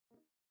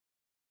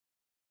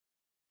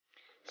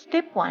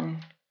Step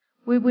 1.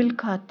 We will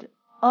cut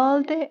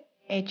all the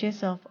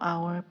edges of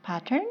our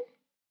pattern.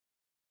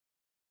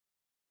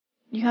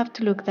 You have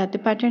to look that the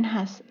pattern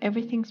has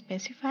everything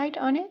specified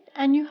on it,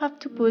 and you have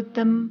to put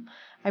them,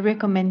 I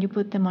recommend you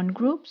put them on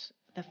groups,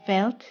 the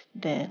felt,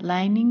 the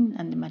lining,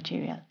 and the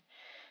material.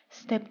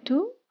 Step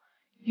 2,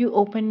 you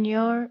open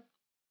your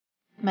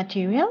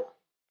material,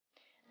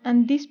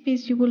 and this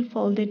piece you will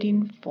fold it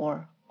in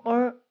 4,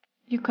 or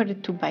you cut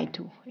it 2 by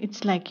 2.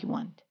 It's like you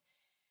want.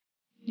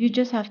 You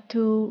just have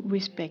to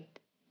respect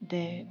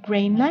the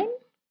grain line,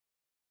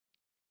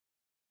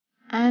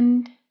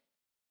 and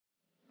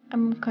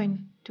I'm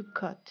going to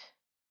cut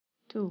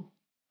two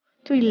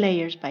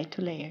layers by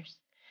 2 layers.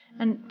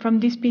 And from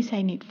this piece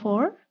I need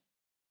 4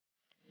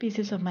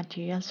 pieces of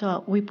material.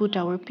 So we put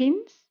our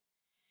pins.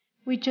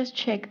 We just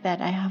check that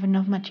I have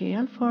enough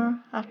material for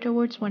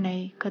afterwards when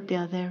I cut the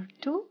other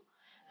 2,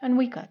 and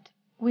we cut.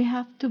 We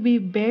have to be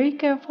very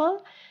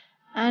careful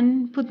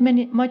and put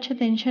much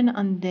attention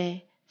on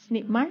the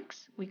snip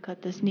marks. We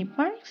cut the snip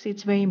marks,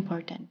 it's very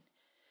important.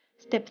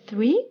 Step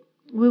 3,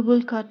 we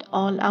will cut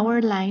all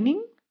our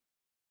lining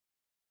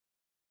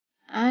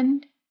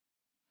and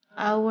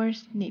our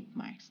snip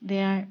marks.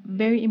 They are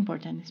very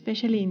important,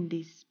 especially in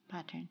this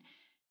pattern.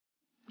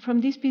 From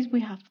this piece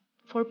we have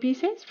 4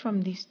 pieces,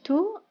 from these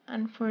 2,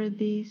 and for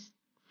these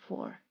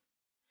 4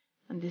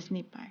 on the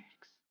snip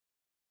marks.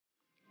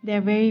 They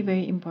are very,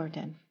 very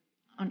important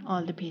on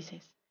all the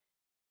pieces,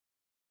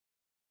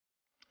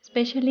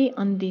 especially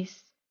on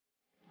this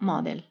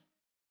model.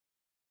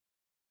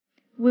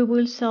 We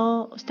will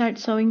start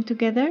sewing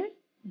together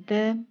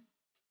the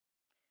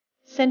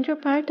center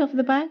part of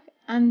the bag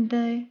and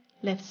the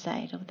left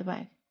side of the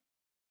bag.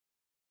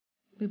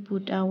 We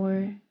put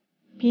our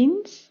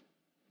pins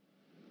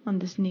on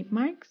the snip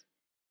marks.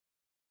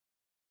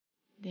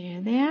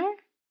 There they are.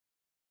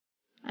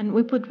 And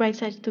we put right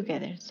sides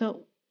together.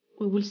 So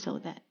we will sew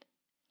that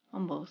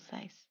on both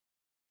sides.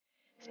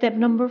 Step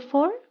number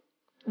 4,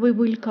 we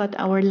will cut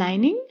our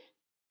lining.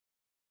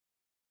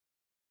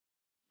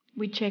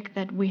 We check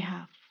that we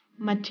have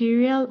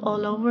material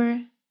all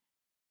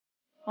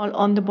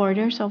on the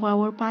borders of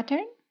our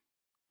pattern.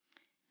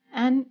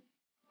 And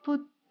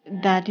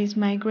that is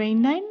my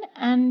grain line,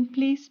 and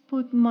please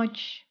put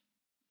much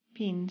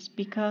pins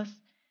because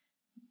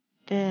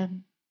this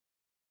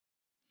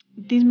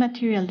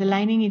material, the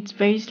lining, it's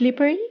very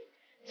slippery,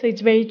 so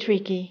it's very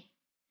tricky.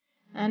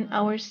 And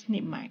our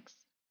snip marks,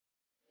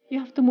 you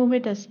have to move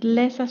it as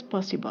less as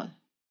possible.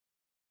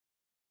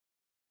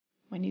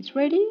 When it's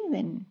ready,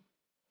 then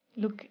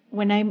look,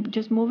 when I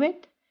just move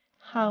it,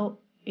 how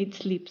it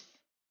slips.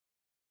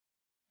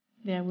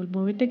 Then I will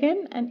move it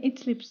again, and it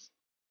slips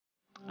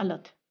a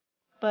lot.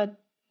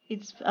 But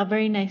it's a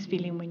very nice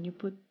feeling when you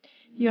put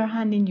your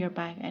hand in your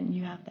bag and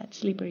you have that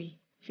slippery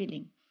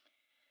feeling.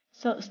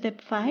 So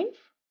step 5,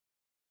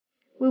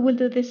 we will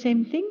do the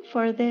same thing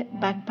for the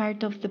back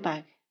part of the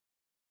bag.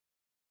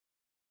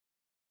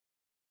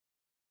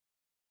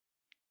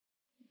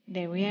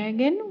 There we are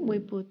again. We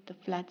put the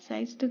flat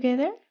sides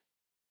together.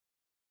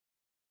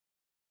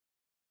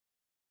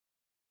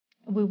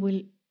 We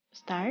will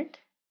start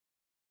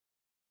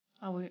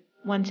our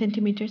 1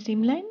 centimeter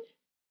seam line.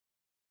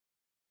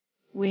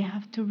 We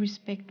have to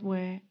respect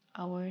where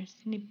our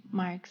snip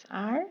marks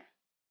are.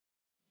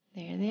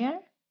 There they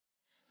are.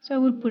 So I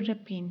will put a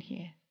pin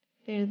here.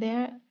 There they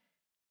are.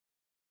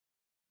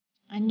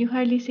 And you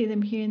hardly see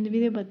them here in the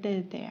video, but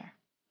they're there.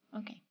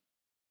 Okay.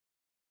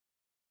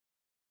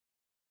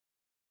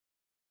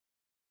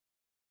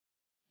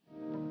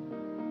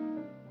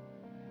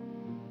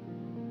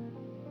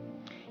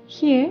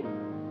 Here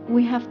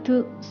we have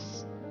to,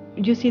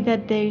 you see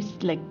that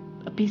there's like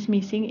a piece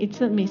missing.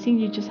 It's not missing,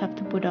 you just have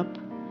to put up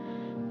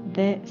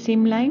the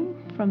seam line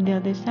from the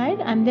other side,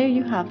 and there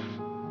you have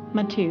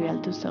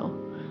material to sew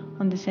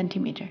on the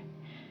centimeter.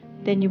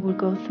 Then you will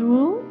go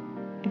through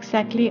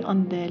exactly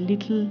on the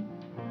little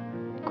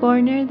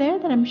corner there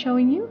that I'm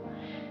showing you,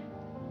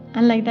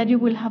 and like that you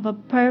will have a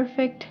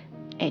perfect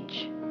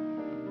edge.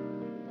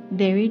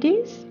 There it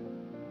is.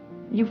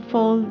 You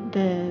fold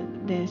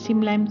the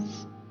seam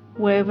lines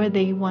wherever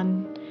they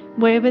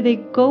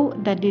go,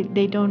 that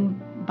they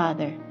don't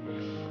bother,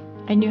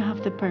 and you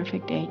have the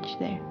perfect edge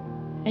there.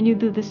 And you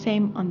do the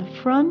same on the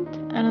front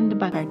and on the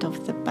back part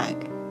of the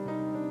bag.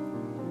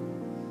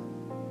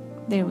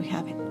 There we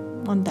have it.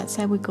 On that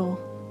side we go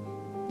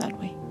that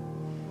way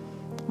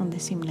on the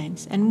seam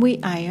lines, and we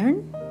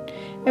iron.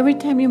 Every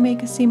time you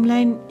make a seam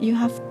line, you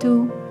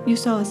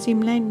sew a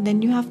seam line,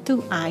 then you have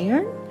to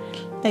iron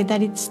like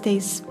that it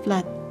stays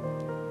flat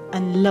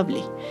and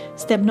lovely.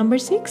 Step number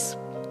 6,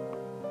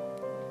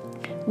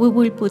 we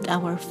will put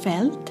our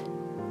felt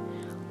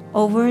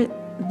over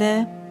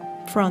the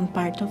front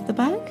part of the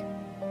bag.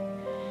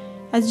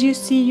 As you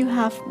see, you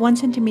have 1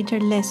 centimeter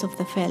less of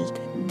the felt.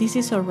 This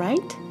is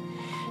alright.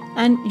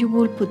 And you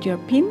will put your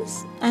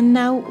pins, and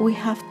now we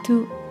have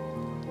to,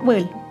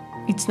 well,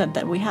 it's not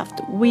that we have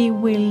to, we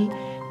will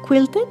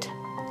quilt it.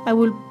 I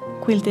will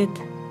quilt it,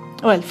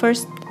 well,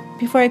 first,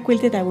 before I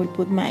quilt it, I will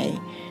put my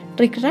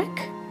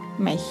rick-rack,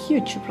 my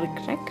huge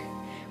rick-rack,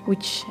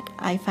 which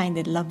I find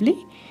it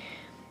lovely.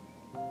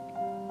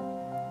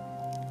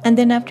 And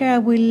then after I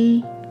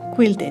will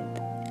quilt it,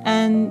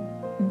 and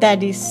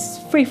that is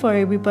free for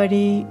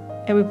everybody.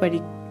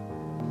 Everybody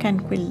can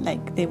quilt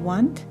like they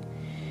want,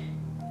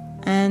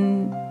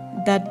 and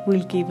that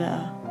will give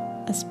a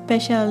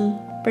special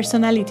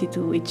personality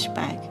to each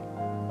bag.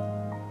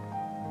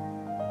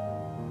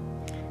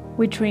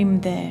 We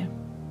trim the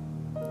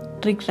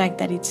rag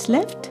that it's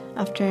left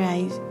after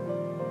I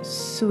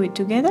sew it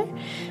together,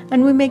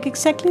 and we make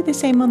exactly the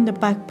same on the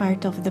back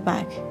part of the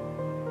bag.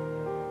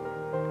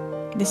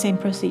 The same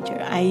procedure.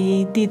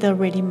 I did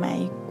already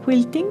my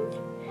quilting.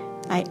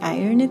 I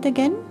iron it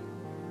again.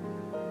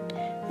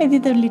 I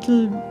did a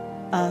little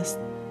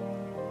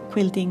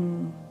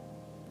quilting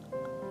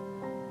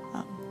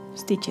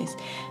stitches.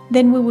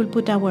 Then we will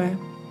put our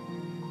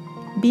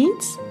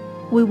beads.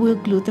 We will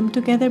glue them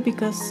together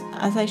because,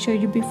 as I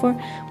showed you before,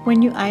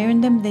 when you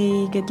iron them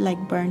they get like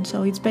burned,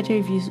 so it's better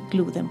if you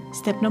glue them.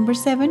 Step number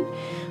 7,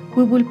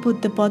 we will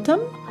put the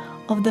bottom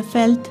of the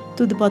felt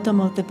to the bottom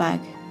of the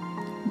bag,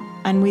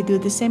 and we do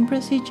the same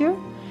procedure.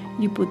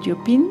 You put your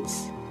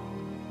pins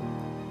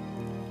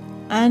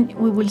and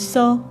we will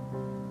sew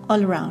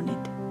all around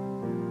it.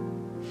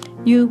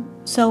 You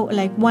sew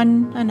like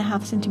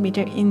 1.5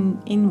 centimeter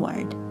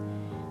inward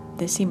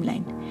the seam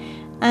line,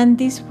 and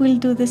this will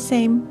do the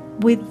same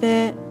with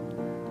the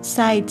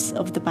sides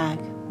of the bag.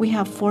 We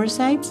have 4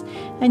 sides,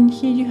 and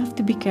here you have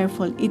to be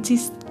careful. It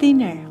is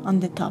thinner on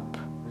the top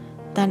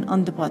than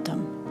on the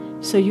bottom,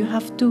 so you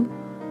have to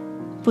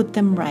put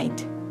them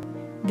right.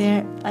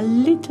 They're a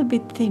little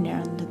bit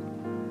thinner on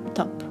the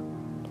top.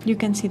 You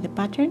can see the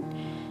pattern,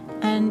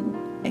 and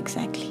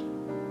exactly.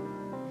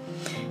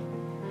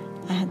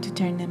 I had to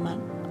turn them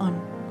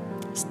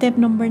on. Step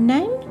number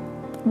 9,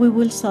 we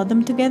will sew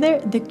them together.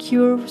 The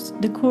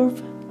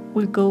curve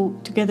will go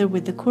together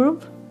with the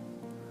curve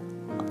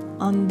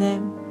on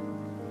the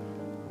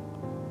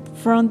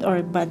front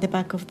or the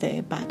back of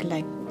the bag,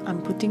 like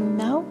I'm putting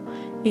now.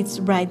 It's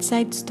right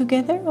sides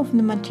together of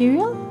the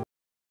material.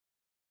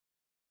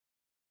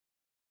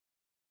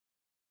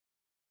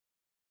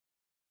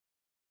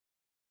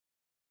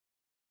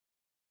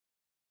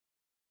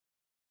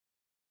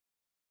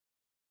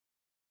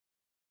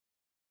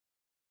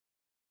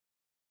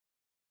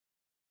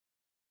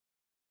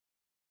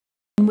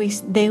 We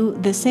do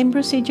the same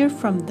procedure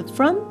from the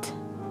front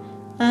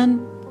and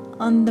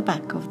on the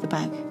back of the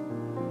bag.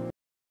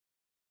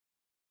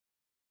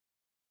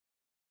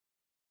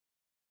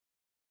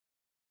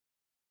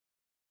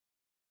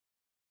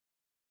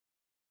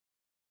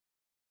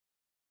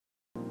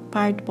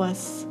 Part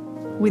was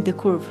with the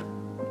curve,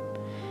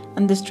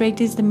 and the straight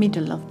is the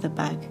middle of the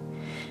bag.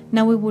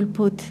 Now we will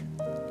put,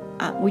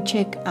 we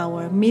check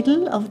our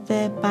middle of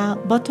the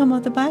bottom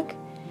of the bag,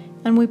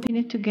 and we pin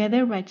it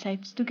together, right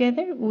sides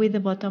together, with the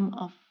bottom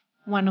of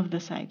one of the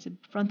sides, the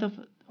front of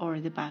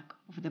or the back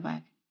of the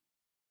bag.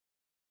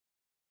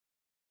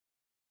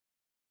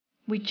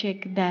 We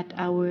check that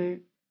our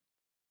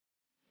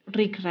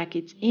rag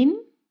is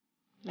in,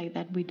 like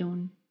that we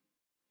don't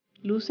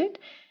lose it,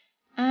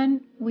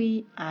 and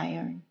we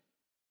iron.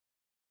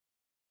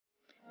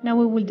 Now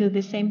we will do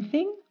the same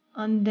thing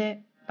on the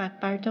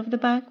back part of the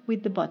bag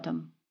with the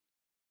bottom.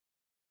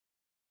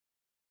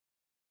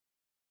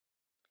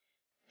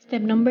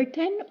 Step number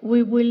 10,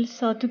 we will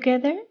sew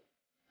together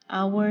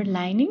our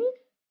lining.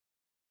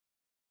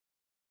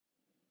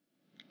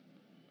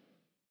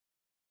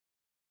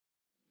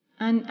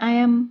 And I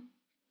am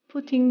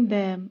putting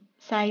the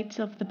sides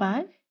of the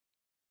bag,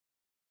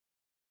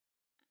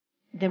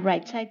 the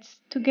right sides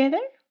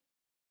together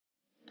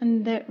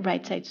and the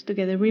right sides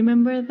together.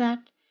 Remember that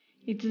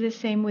it's the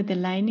same with the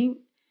lining.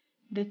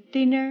 The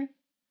thinner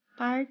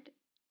part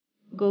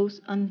goes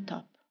on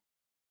top.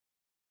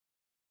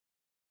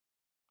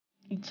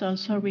 It's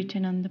also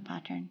written on the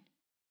pattern.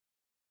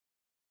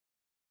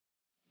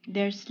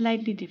 They're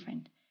slightly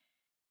different.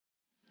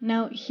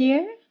 Now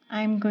here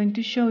I'm going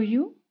to show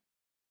you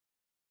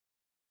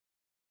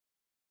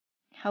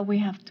how we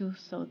have to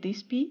sew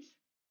this piece.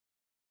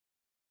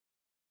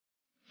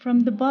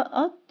 From the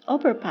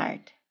upper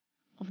part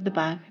of the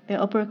bag, the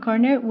upper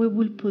corner, we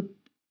will put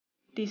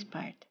this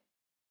part.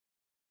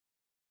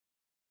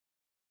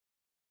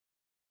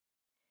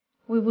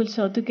 We will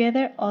sew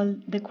together all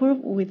the curve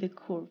with the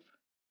curve.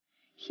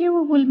 Here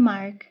we will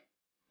mark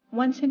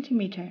 1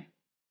 centimeter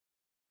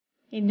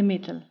in the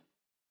middle.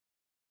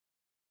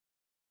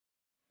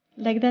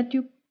 Like that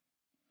you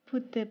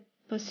put the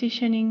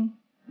positioning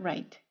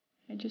right.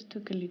 I just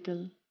took a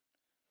little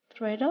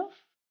thread off.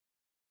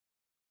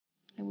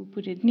 I will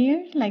put it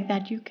near, like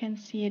that you can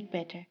see it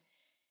better.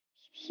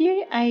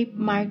 Here I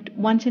marked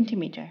 1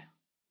 centimeter,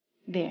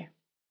 there.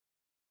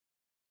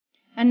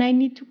 And I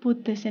need to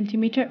put the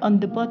centimeter on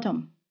the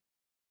bottom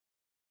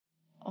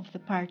of the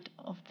part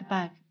of the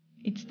bag.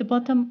 It's the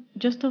bottom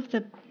just of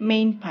the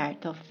main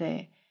part of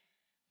the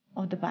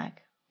bag,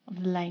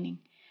 of the lining.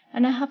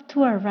 And I have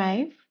to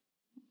arrive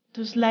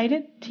to slide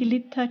it till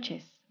it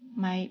touches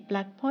my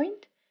black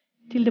point,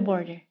 till the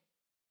border.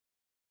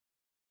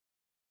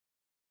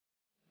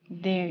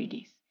 There it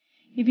is.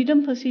 If you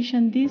don't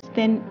position this,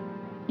 then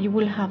you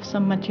will have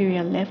some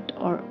material left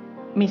or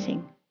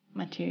missing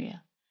material,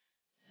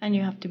 and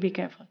you have to be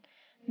careful.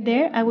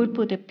 There I will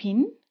put a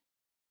pin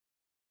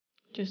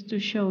just to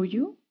show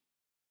you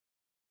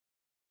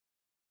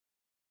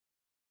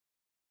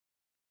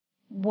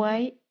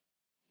why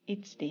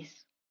it's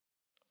this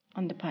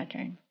on the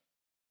pattern.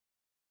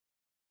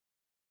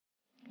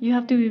 You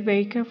have to be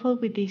very careful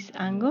with these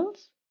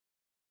angles.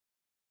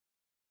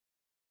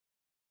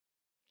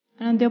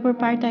 And on the upper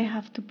part, I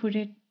have to put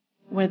it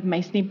where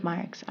my snip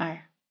marks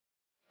are,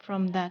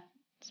 from that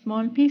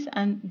small piece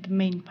and the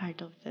main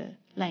part of the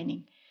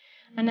lining.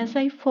 And as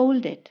I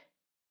fold it,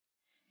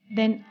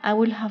 then I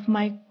will have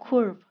my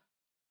curve,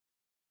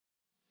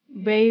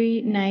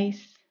 very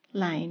nice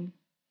line,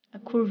 a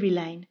curvy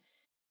line.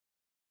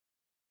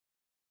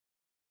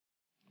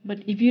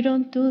 But if you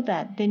don't do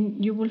that,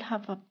 then you will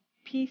have a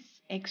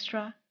piece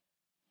extra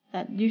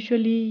that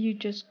usually you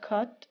just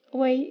cut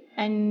away,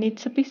 and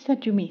it's a piece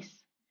that you miss.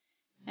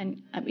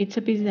 And it's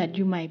a piece that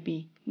you might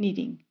be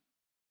needing.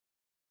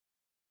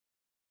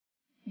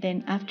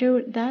 Then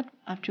after that,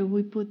 after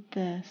we put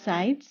the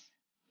sides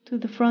to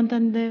the front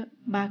and the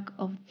back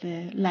of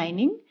the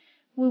lining,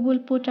 we will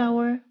put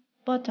our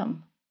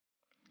bottom.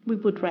 We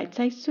put right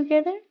sides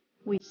together,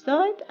 we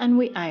sew it, and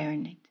we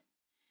iron it.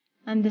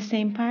 And the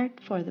same part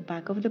for the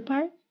back of the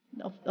part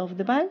of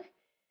the bag.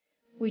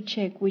 We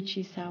check which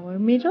is our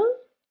middle.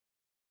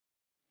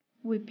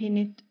 We pin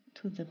it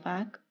to the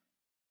back,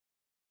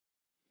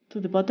 to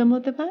the bottom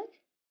of the bag,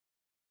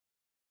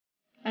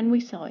 and we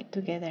sew it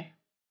together.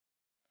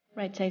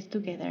 Right sides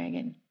together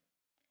again.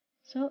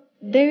 So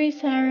there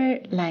is our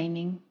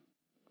lining.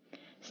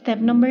 Step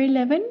number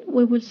 11,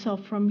 we will sew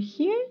from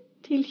here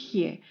till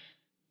here.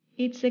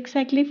 It's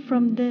exactly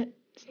from the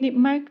snip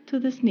mark to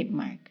the snip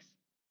marks.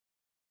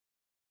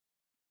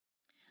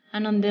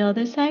 And on the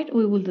other side,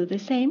 we will do the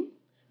same.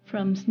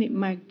 From snip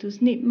mark to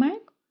snip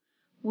mark,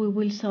 we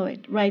will sew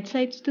it right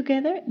sides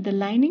together, the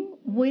lining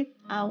with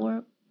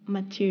our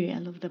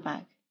material of the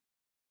bag,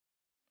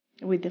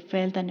 with the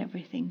felt and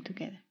everything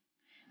together.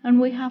 And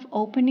we have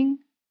opening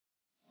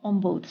on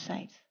both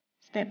sides.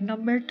 Step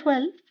number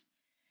 12,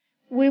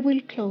 we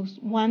will close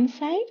one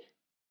side.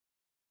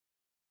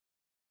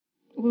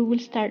 We will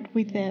start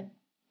with the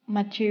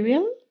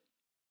material,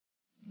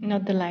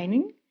 not the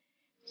lining.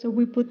 So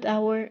we put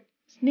our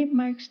snip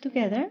marks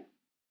together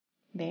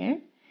there,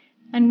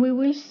 and we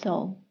will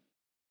sew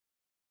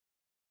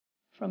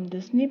from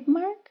the snip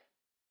mark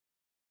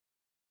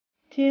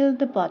till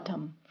the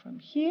bottom, from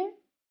here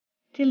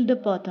till the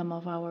bottom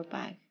of our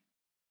bag.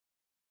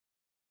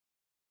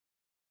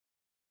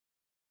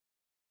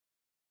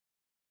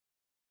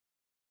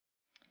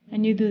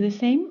 And you do the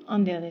same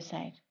on the other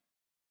side,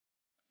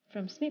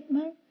 from snip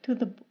mark to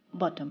the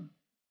bottom.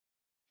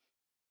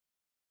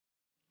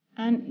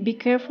 And be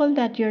careful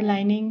that your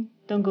lining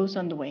don't goes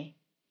on the way.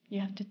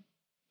 You have to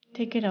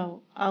take it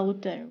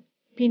out there,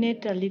 pin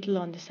it a little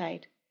on the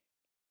side.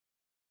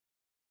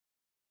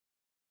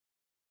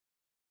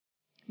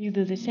 You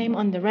do the same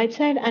on the right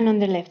side and on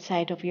the left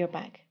side of your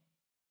bag.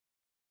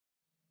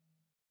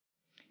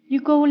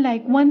 You go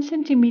like 1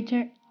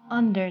 centimeter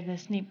under the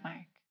snip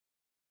mark.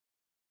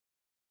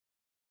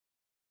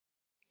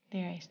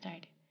 There I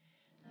started.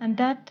 And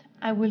that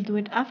I will do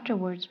it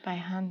afterwards by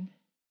hand.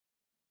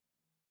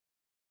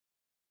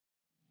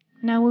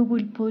 Now we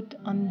will put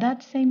on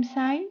that same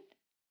side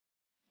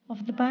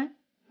of the bag,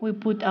 we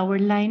put our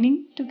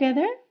lining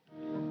together,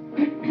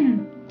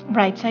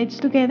 right sides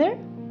together,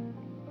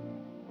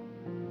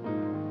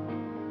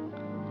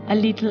 a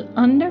little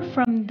under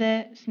from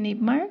the snip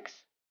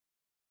marks.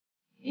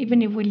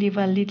 Even if we leave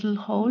a little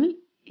hole,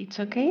 it's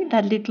okay.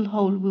 That little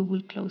hole we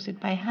will close it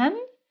by hand,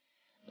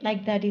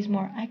 like that is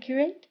more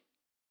accurate.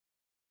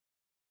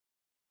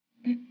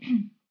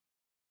 And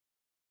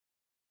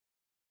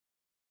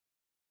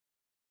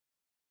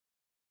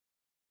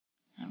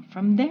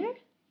from there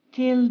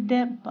till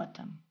the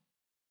bottom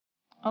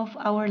of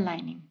our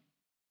lining,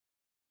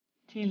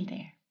 till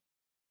there.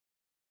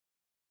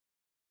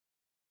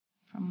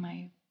 From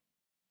my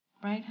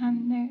right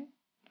hand there,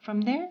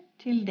 from there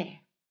till there.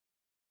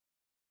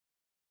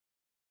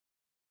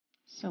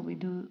 So we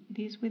do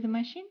this with the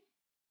machine.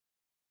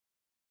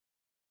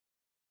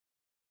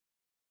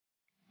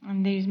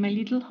 And there is my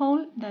little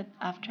hole that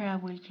after I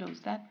will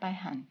close that by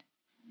hand,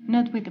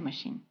 not with the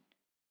machine.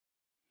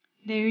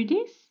 There it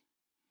is.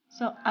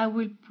 So I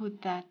will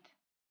put that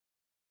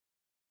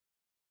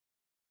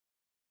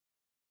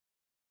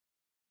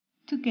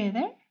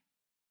together,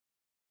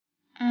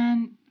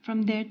 and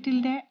from there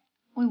till there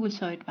we will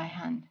sew it by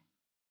hand.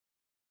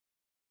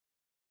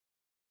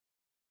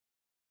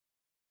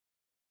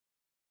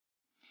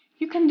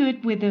 You can do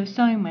it with a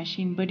sewing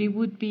machine, but it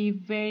would be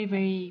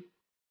very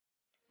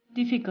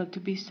difficult to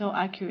be so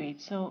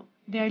accurate. So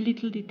there are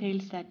little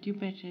details that you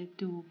better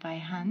do by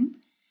hand,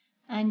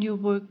 and your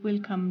work will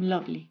come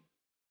lovely.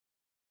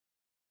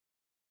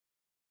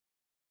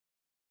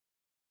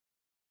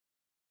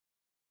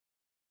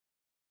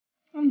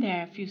 And there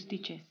are a few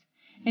stitches.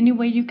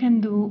 Anyway, you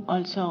can do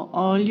also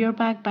all your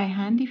bag by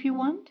hand if you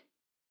want.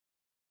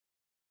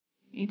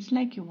 It's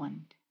like you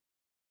want.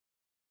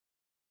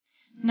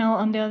 Now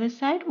on the other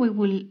side, we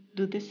will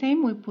do the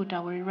same. We put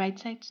our right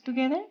sides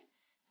together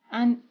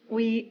and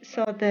we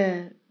sew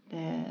the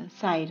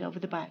side of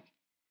the bag.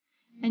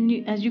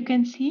 And as you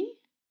can see,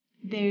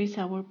 there is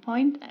our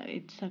point.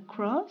 It's a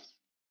cross.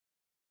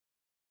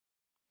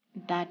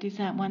 That is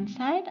at one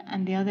side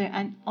and the other,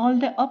 and all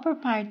the upper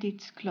part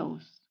is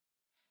closed.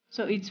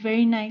 So it's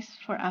very nice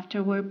for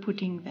after we're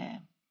putting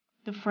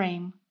the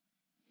frame,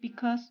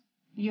 because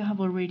you have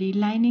already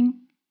lining,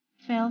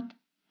 felt,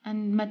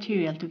 and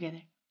material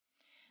together.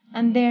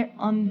 And there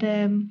on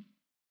the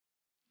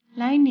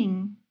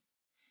lining,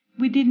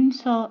 we didn't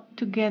sew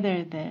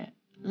together the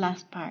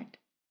last part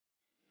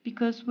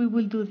because we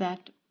will do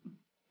that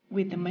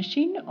with the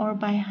machine or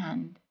by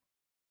hand.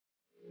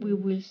 We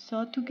will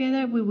sew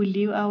together, we will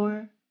leave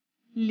our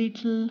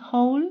little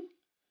hole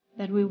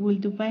that we will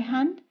do by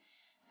hand,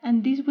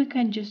 and this we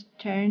can just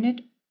turn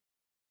it,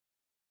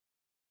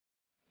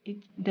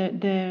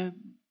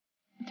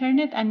 turn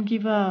it and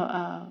give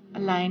a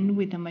line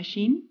with the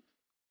machine.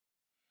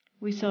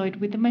 We sew it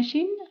with the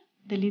machine,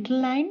 the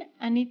little line,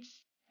 and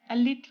it's a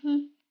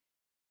little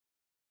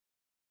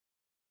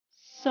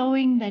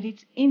sewing that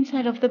it's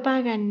inside of the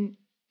bag, and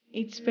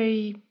it's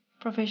very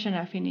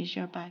professional finish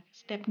your bag.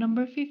 Step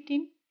number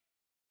 15.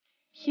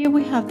 Here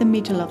we have the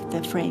middle of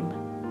the frame,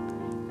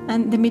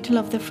 and the middle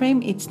of the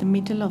frame, it's the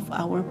middle of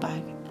our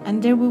bag,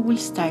 and there we will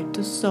start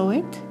to sew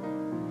it.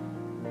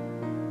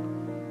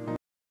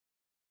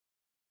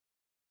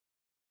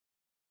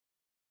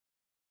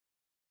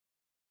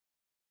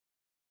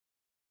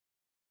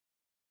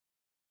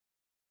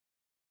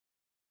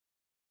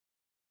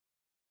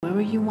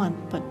 Wherever you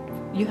want, but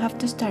you have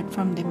to start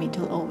from the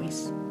middle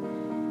always,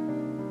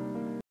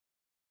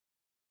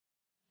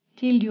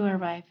 till you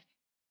arrive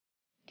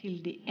till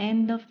the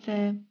end of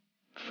the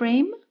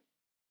frame.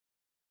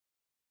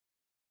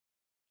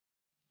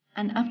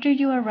 And after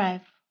you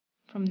arrive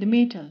from the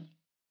middle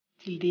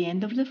till the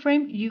end of the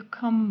frame, you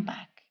come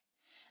back.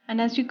 And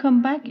as you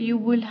come back, you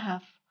will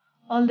have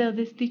all the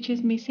other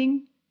stitches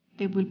missing,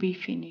 they will be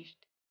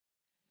finished.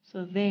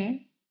 So there,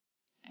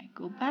 I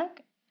go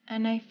back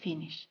and I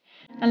finish.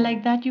 And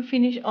like that, you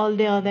finish all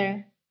the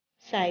other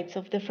sides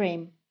of the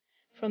frame,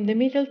 from the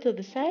middle to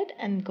the side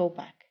and go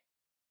back.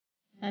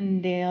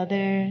 And the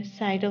other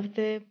side of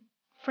the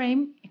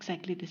frame,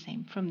 exactly the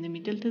same, from the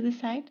middle to the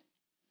side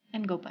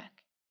and go back.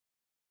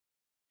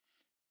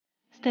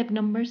 Step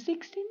number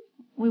 16,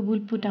 we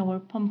will put our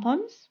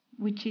pompons,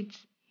 which it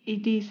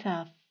is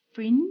a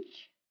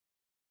fringe.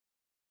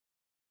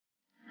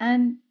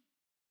 And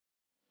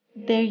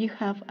there you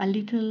have a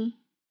little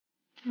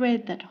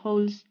thread that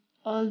holds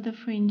all the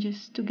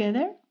fringes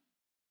together.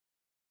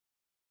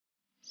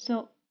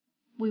 So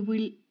we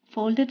will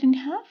fold it in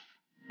half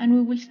and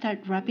we will start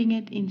wrapping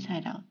it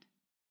inside out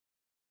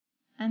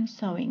and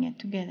sewing it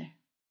together.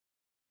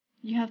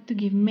 You have to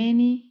give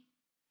many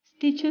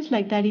stitches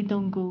like that it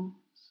don't go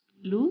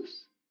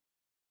loose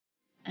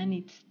and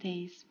it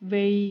stays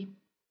very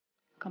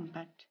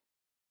compact.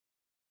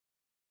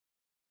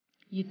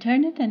 You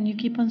turn it and you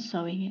keep on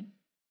sewing it.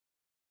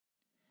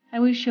 I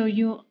will show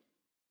you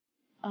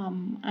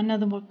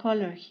another more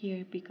color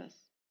here, because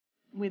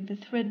with the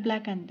thread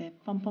black and the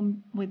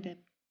pom-pom with the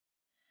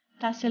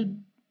tassel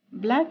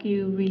black,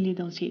 you really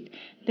don't see it.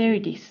 There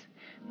it is.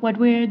 What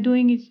we're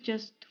doing is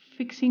just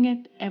fixing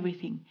it,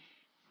 everything.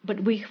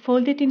 But we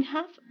fold it in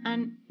half,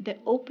 and the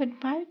open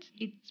part,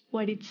 it's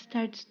what it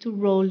starts to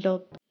roll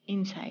up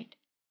inside.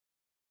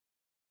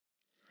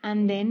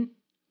 And then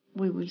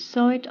we will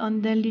sew it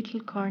on the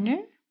little corner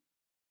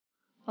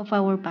of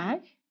our bag,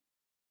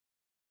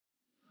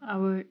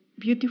 our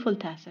beautiful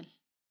tassel.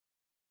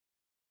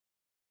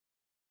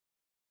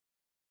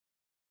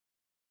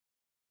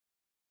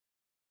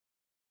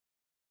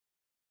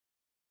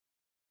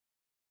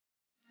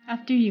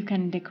 After, you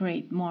can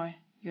decorate more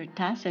your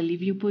tassel.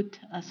 If you put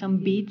some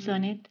beads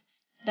on it,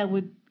 that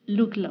would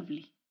look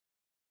lovely.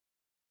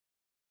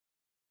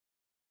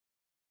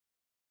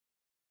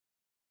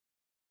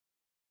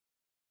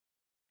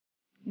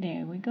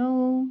 There we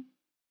go.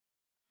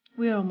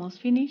 We're almost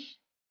finished.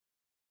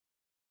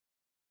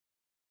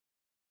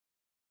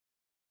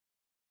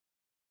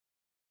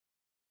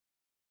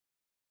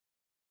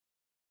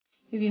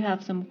 If you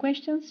have some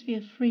questions,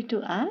 feel free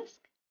to ask.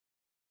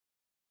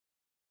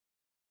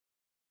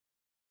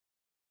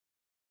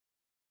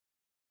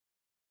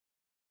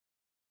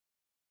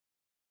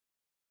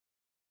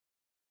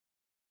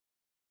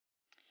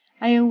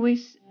 I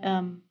always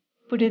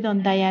put it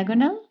on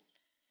diagonal,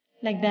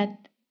 like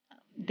that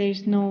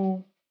there's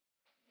no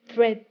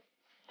thread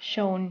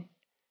shown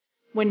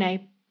when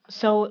I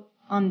sew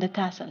on the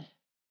tassel.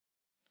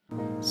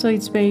 So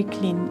it's very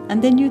clean.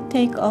 And then you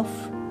take off,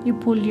 you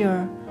pull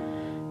your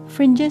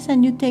fringes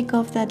and you take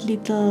off that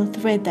little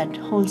thread that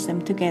holds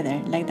them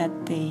together, like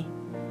that they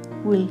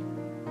will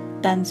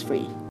dance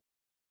free.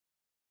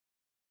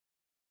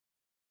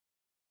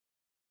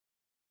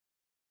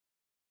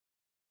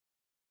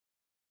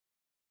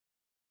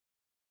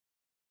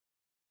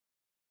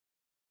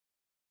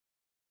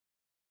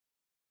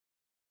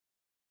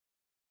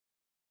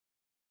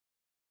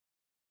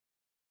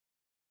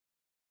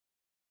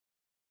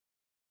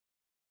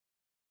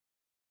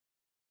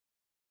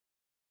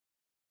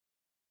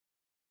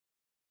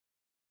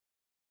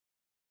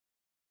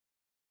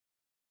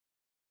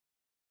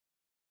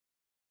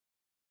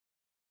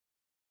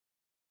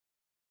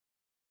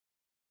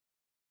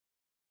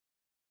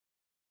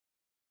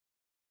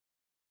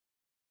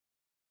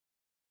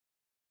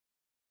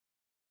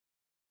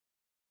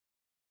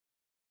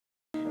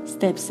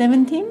 Step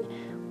 17,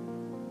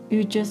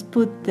 you just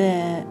put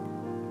the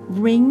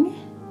ring.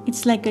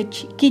 It's like a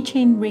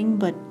keychain ring,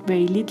 but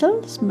very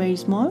little, very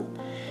small,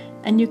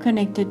 and you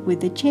connect it with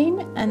the chain,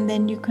 and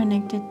then you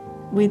connect it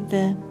with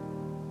the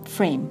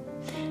frame.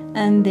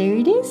 And there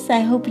it is.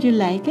 I hope you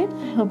like it.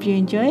 I hope you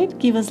enjoy it.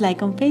 Give us a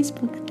like on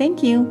Facebook.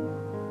 Thank you.